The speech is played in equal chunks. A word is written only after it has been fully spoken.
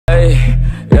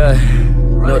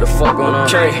fuck going on?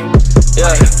 Okay.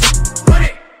 Yeah.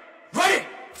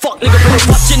 Fuck nigga, been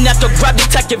watching after grab the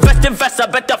tech, invest, I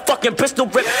bet that fucking pistol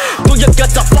rip through your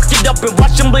guts, I fuck it up and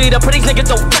watch them bleed. I pray these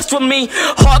niggas don't mess with me.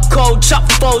 Hardcore, chop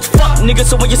foes, fuck nigga,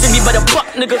 so when you see me better buck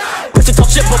nigga. Listen talk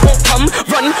shit but won't come,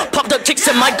 run, pop the kicks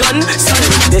in my gun.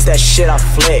 This that shit I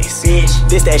flex, bitch.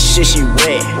 This that shit she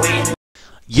wet.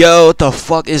 Yo, what the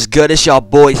fuck is good? It's y'all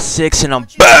boy 6 and I'm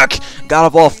back. God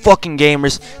of all fucking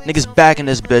gamers, niggas back in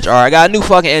this bitch. Alright, I got a new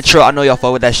fucking intro. I know y'all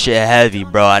fuck with that shit heavy,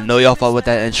 bro. I know y'all fuck with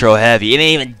that intro heavy. It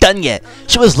ain't even done yet.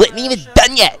 Shit was lit, ain't even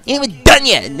done yet. Ain't even done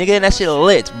yet, nigga. That shit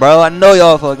lit, bro. I know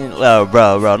y'all fucking,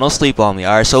 bro. Don't sleep on me.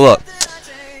 Alright, so look.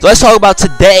 So let's talk about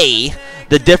today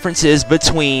the differences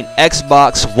between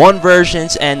Xbox One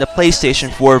versions and the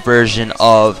PlayStation 4 version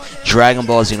of Dragon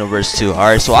Ball Xenoverse 2.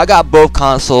 Alright, so I got both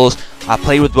consoles. I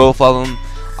played with both of them.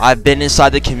 I've been inside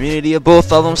the community of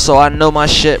both of them, so I know my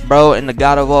shit, bro. And the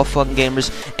God of all fucking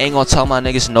gamers ain't gonna tell my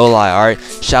niggas no lie, alright?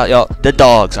 Shout y'all, the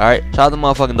dogs, alright? Shout out the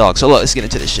motherfucking dogs. So look, let's get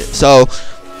into this shit. So,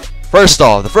 first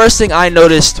off, the first thing I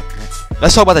noticed,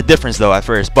 let's talk about the difference though at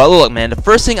first. But look, man, the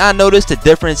first thing I noticed, the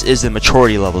difference is the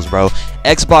maturity levels, bro.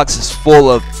 Xbox is full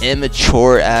of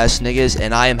immature ass niggas,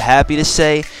 and I am happy to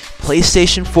say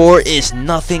PlayStation 4 is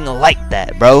nothing like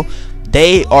that, bro.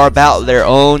 They are about their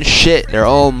own shit, their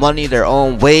own money, their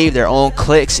own wave, their own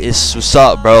clicks. Is what's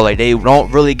up, bro. Like, they don't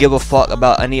really give a fuck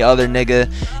about any other nigga.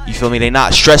 You feel me? They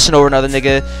not stressing over another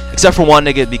nigga, except for one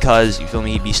nigga, because you feel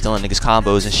me, he be stealing niggas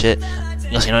combos and shit.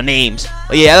 You don't see no names.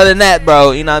 But yeah, other than that,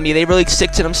 bro, you know what I mean? They really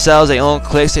stick to themselves, their own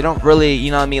clicks. They don't really,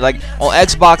 you know what I mean? Like on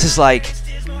Xbox, it's like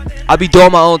I'll be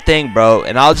doing my own thing, bro,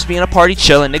 and I'll just be in a party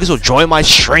chilling. Niggas will join my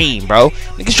stream, bro.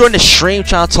 Niggas join the stream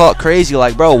trying to talk crazy,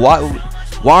 like, bro,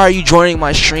 why are you joining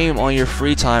my stream on your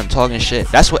free time talking shit?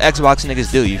 That's what Xbox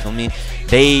niggas do, you feel me?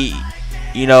 They,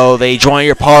 you know, they join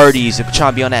your parties, they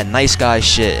try to be on that nice guy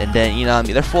shit, and then, you know what I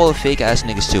mean, they're full of fake ass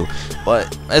niggas too.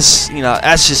 But that's, you know,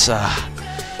 that's just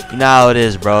you know how it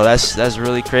is, bro. That's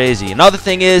really crazy. Another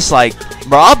thing is, like,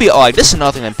 bro, I'll be like, this is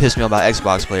another thing that pissed me off about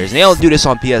Xbox players. And they don't do this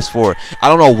on PS4. I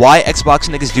don't know why Xbox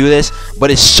niggas do this,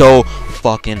 but it's so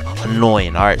fucking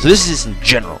annoying. Alright, so this is just in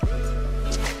general.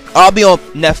 I'll be on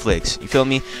Netflix, you feel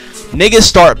me? Niggas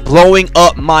start blowing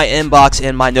up my inbox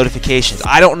and my notifications.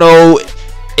 I don't know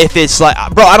if it's like,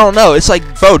 bro, I don't know. It's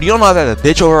like, bro, you don't know if I have a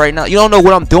bitch over right now? You don't know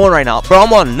what I'm doing right now? Bro,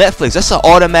 I'm on Netflix. That's an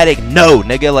automatic no,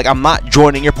 nigga. Like, I'm not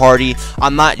joining your party.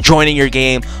 I'm not joining your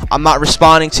game. I'm not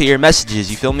responding to your messages,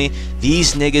 you feel me?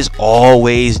 These niggas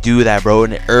always do that, bro,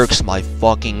 and it irks my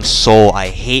fucking soul. I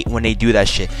hate when they do that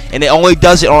shit. And it only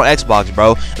does it on Xbox,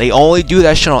 bro. They only do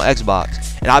that shit on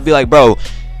Xbox. And I'll be like, bro,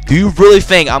 do you really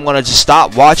think I'm gonna just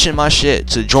stop watching my shit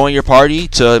to join your party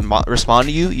to respond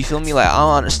to you? You feel me? Like, I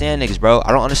don't understand niggas, bro.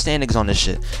 I don't understand niggas on this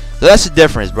shit. So that's the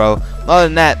difference, bro. Other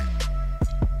than that,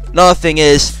 another thing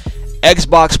is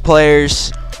Xbox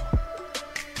players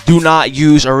do not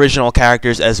use original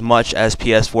characters as much as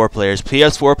PS4 players.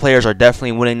 PS4 players are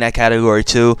definitely winning that category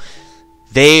too.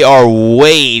 They are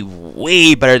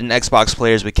way better than Xbox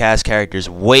players with cast characters.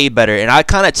 Way better. And I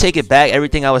kind of take it back,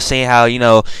 everything I was saying, how, you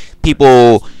know,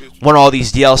 people want all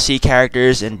these DLC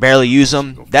characters and barely use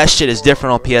them. That shit is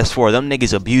different on PS4. Them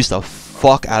niggas abuse the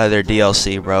fuck out of their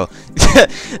DLC, bro.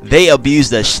 They abuse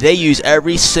that shit. They use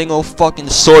every single fucking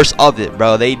source of it,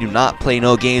 bro. They do not play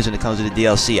no games when it comes to the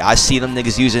DLC. I see them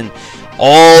niggas using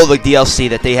all the DLC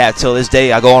that they have till this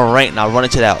day. I go on rank and I run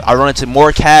into that. I run into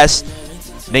more casts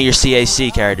than your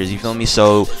CAC characters, you feel me?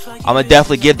 So I'm gonna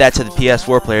definitely give that to the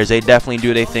PS4 players. They definitely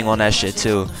do their thing on that shit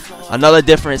too. Another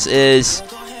difference is,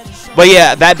 but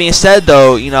yeah, that being said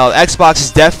though, you know, Xbox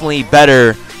is definitely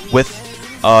better with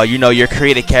you know, your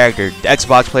created character. The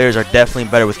Xbox players are definitely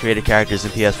better with created characters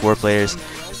than PS4 players.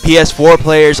 PS4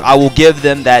 players, I will give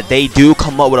them that they do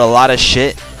come up with a lot of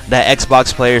shit that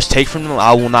Xbox players take from them.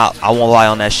 I won't lie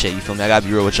on that shit, you feel me? I gotta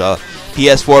be real with y'all.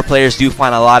 PS4 players do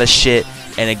find a lot of shit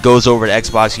and it goes over to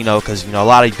Xbox, you know, because, you know, a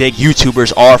lot of big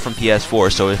YouTubers are from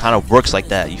PS4, so it kind of works like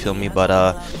that, you feel me? But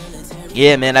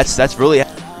yeah, man, that's really.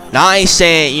 Now I ain't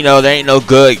saying, you know, there ain't no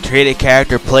good created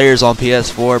character players on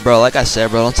PS4, bro. Like I said,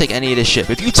 bro, don't take any of this shit.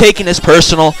 If you taking this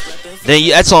personal, then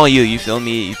that's on you, you feel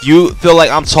me? If you feel like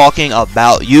I'm talking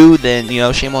about you, then, you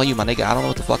know, shame on you, my nigga. I don't know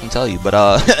what to fucking tell you,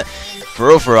 but for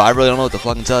real, I really don't know what to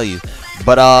fucking tell you.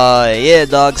 But yeah,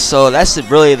 dog, so that's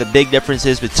really the big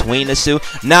differences between the two.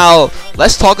 Now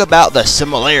let's talk about the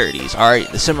similarities.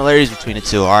 Alright, the similarities between the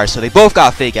two. Alright, so they both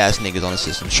got fake ass niggas on the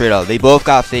system. Straight up, they both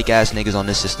got fake ass niggas on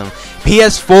this system.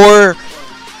 PS4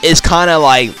 is kind of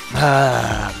like,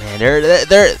 man,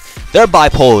 they're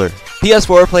bipolar.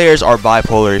 PS4 players are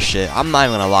bipolar as shit. I'm not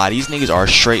even gonna lie, these niggas are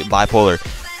straight bipolar.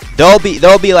 They'll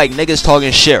be like niggas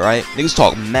talking shit, right? Niggas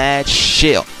talk mad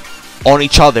shit on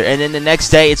each other, and then the next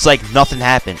day it's like nothing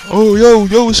happened. Oh,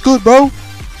 yo, it's good, bro.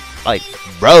 Like,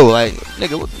 bro, like,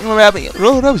 nigga, what happened?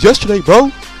 Bro, that was yesterday,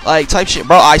 bro. Like, type shit,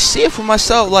 bro. I see it for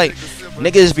myself. Like,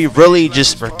 niggas be really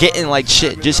just forgetting like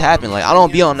shit just happened. Like, I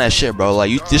don't be on that shit, bro. Like,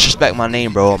 you disrespect my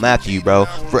name, bro. I'm after you, bro,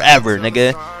 forever,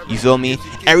 nigga. You feel me?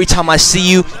 Every time I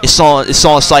see you, it's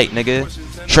on sight, nigga.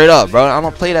 Straight up, bro. I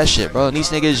don't play that shit, bro. And these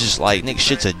niggas just like, nigga,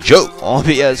 shit's a joke on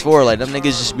PS4. Like, them niggas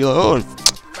just be like,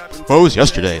 oh, bro, it was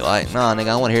yesterday. Like, nah, nigga,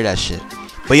 I want to hear that shit.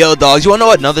 But yo, dogs, you wanna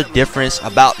know another difference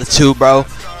about the two, bro?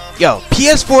 Yo,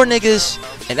 PS4 niggas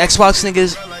and Xbox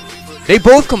niggas, they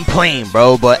both complain,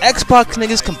 bro, but Xbox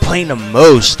niggas complain the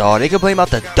most, dog. They complain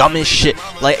about the dumbest shit.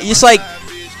 Like, it's like,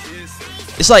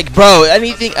 bro,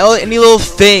 anything else, any little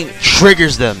thing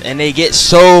triggers them, and they get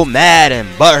so mad and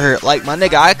butthurt. Like, my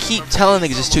nigga, I keep telling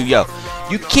niggas this too, yo.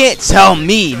 You can't tell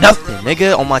me nothing,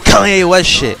 nigga, on my Kanye West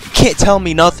shit. You can't tell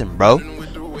me nothing, bro.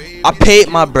 I paid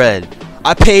my bread.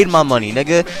 I paid my money,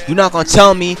 nigga. You not gonna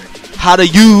tell me how to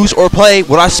use or play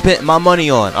what I spent my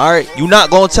money on, alright? You not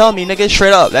gonna tell me, nigga,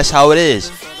 straight up. That's how it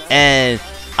is. And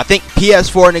I think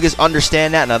PS4 niggas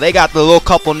understand that. Now, they got the little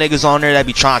couple niggas on there that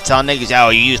be trying to tell niggas, oh,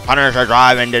 you use Punisher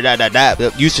Drive and da-da-da-da.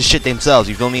 But use the shit themselves,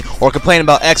 you feel me? Or complain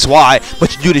about XY,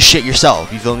 but you do the shit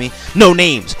yourself, you feel me? No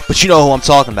names, but you know who I'm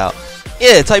talking about.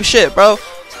 Yeah, type shit, bro.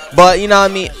 But, you know what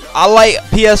I mean? I like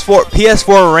PS4.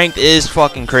 PS4 ranked is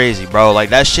fucking crazy, bro. Like,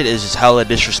 that shit is just hella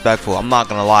disrespectful. I'm not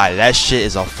gonna lie. That shit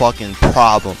is a fucking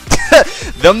problem.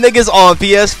 Them niggas on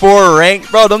PS4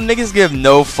 ranked, bro, them niggas give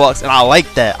no fucks. And I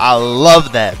like that. I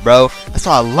love that, bro. That's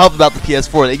what I love about the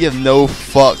PS4. They give no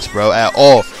fucks, bro, at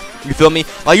all. You feel me?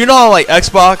 Like, you know how, like,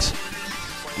 Xbox?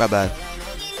 My bad.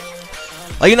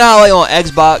 Like, you know how, like, on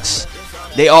Xbox,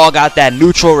 they all got that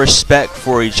neutral respect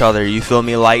for each other, you feel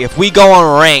me? Like, if we go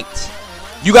on ranked,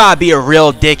 you gotta be a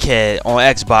real dickhead on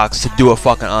Xbox to do a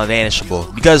fucking unvanishable.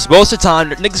 Because most of the time,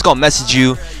 niggas gonna message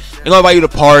you, they're gonna invite you to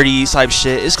parties type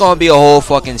shit. It's gonna be a whole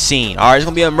fucking scene, alright? It's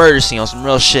gonna be a murder scene on some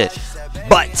real shit.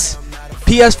 But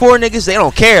PS4 niggas, they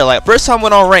don't care. Like, first time I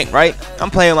went on ranked, right? I'm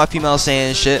playing with my female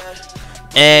saying shit.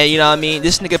 And, you know what I mean,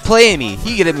 this nigga playing me.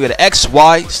 He get me with an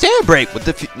XY stand break with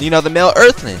the, you know, the male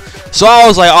earthling. So I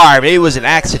was like, alright, maybe it was an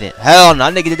accident. Hell no,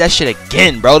 nigga did that shit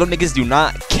again, bro. Them niggas do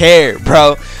not care,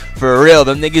 bro. For real,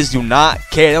 them niggas do not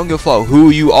care. They don't give a fuck who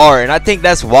you are. And I think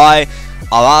that's why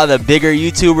a lot of the bigger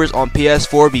YouTubers on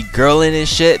PS4 be girling and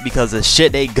shit, because the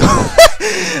shit they go.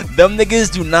 Them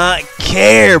niggas do not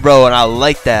care, bro. And I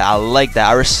like that. I like that.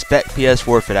 I respect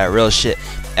PS4 for that real shit.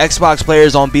 Xbox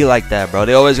players don't be like that, bro.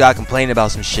 They always gotta complain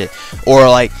about some shit. Or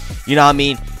like, you know what I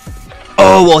mean?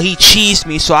 Oh, well, he cheesed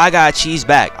me, so I gotta cheese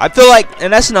back. I feel like,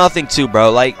 and that's another thing too, bro.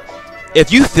 Like,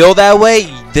 if you feel that way,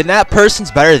 then that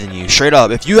person's better than you, straight up.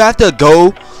 If you have to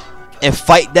go and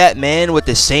fight that man with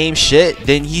the same shit,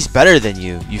 then he's better than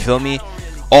you. You feel me?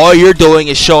 All you're doing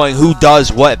is showing who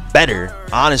does what better.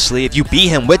 Honestly, if you beat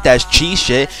him with that cheese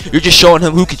shit, you're just showing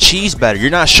him who can cheese better.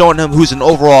 You're not showing him who's an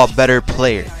overall better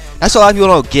player. That's what a lot of people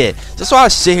don't get. That's why I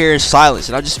sit here in silence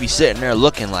and I'll just be sitting there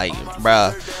looking like,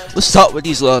 bruh, what's up with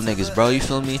these little niggas, bro? You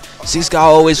feel me? Six guy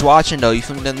always watching though. You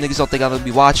feel me? Them niggas don't think I'm gonna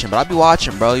be watching, but I be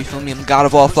watching, bro. You feel me? I'm God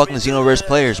of all fucking Xenoverse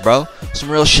players, bro.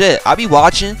 Some real shit. I be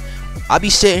watching. I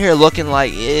be sitting here looking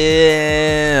like,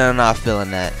 yeah, I'm not feeling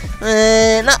that.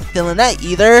 Not feeling that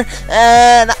either.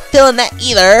 Not feeling that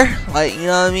either. Like, you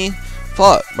know what I mean?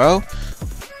 Fuck, bro.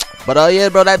 But yeah,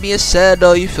 bro, that being said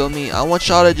though, you feel me, I want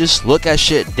y'all to just look at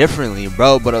shit differently,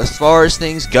 bro. But as far as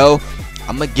things go,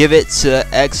 I'm gonna give it to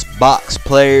Xbox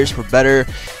players for better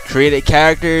created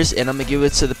characters, and I'm gonna give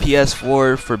it to the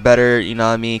PS4 for better, you know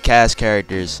what I mean, cast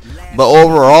characters. But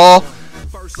overall,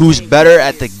 who's better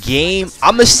at the game?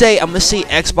 I'm gonna say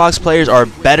Xbox players are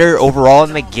better overall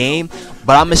in the game,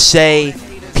 but I'm gonna say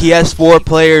PS4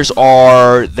 players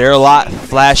they're a lot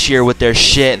flashier with their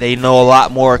shit. They know a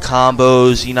lot more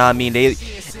combos, you know what I mean?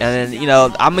 And you know,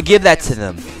 I'm gonna give that to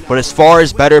them. But as far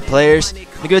as better players, I'm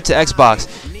gonna give it to Xbox.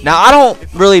 Now, I don't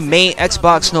really main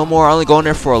Xbox no more. I only go in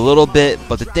there for a little bit.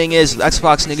 But the thing is,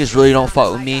 Xbox niggas really don't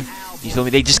fuck with me. You feel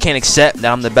me? They just can't accept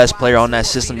that I'm the best player on that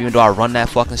system, even though I run that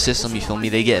fucking system. You feel me?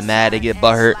 They get mad, they get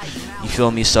butthurt. You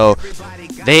feel me? So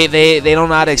they don't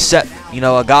know how to accept, you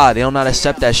know, a god. They don't know how to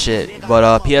accept that shit.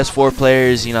 But PS4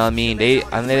 players, you know what I mean, they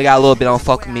got a little bit on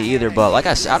fuck with me either. But like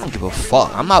I said, I don't give a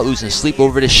fuck. I'm not losing sleep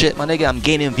over this shit, my nigga. I'm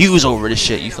gaining views over this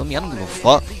shit. You feel me? I don't give a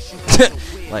fuck.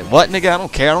 Like, what, nigga? I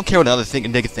don't care. I don't care what another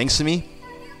nigga thinks of me.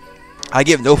 I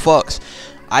give no fucks.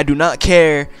 I do not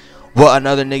care what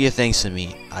another nigga thinks of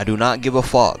me. I do not give a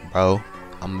fuck, bro.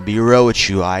 I'm gonna be real with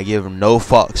you. I give no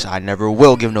fucks. I never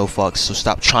will give no fucks. So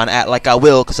stop trying to act like I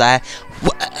will, cause I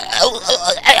won't.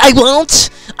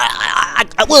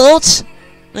 I won't.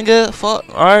 nigga, fuck.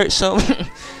 Alright, so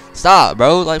stop,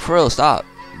 bro. Like, for real, stop.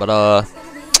 But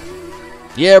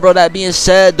yeah, bro, that being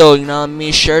said, though, you know what I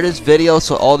mean, share this video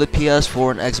to all the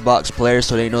PS4 and Xbox players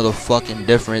so they know the fucking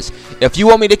difference. If you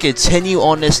want me to continue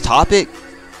on this topic,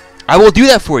 I will do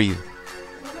that for you.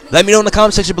 Let me know in the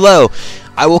comment section below.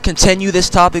 I will continue this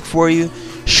topic for you.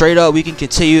 Straight up, we can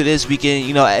continue this. We can,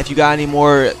 you know, if you got any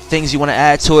more things you want to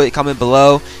add to it, comment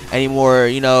below. Any more,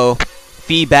 you know,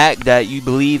 feedback that you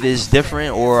believe is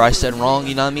different or I said wrong,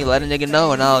 you know what I mean, let a nigga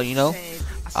know, and I'll, you know,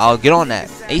 I'll get on that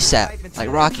ASAP, like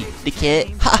Rocky, the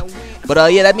kid. Ha!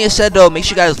 But yeah, that being said, though, make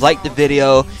sure you guys like the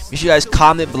video. Make sure you guys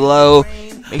comment below.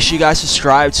 Make sure you guys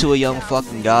subscribe to a young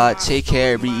fucking god. Take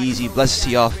care, be easy. Blessings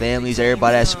to y'all families,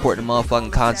 everybody that support the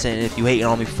motherfucking content. And if you hating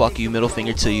on me, fuck you, middle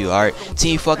finger to you. Alright,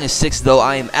 Team fucking 6 though,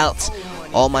 I am out.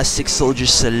 All my 6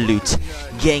 soldiers salute.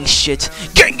 Gang shit,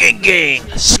 gang gang gang,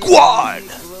 squad.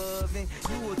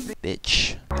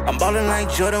 Bitch. I'm ballin'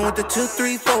 like Jordan with the 2,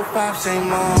 3, 4, 5,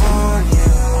 same on you,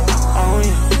 on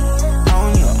you,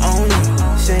 on you, on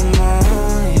you, same on.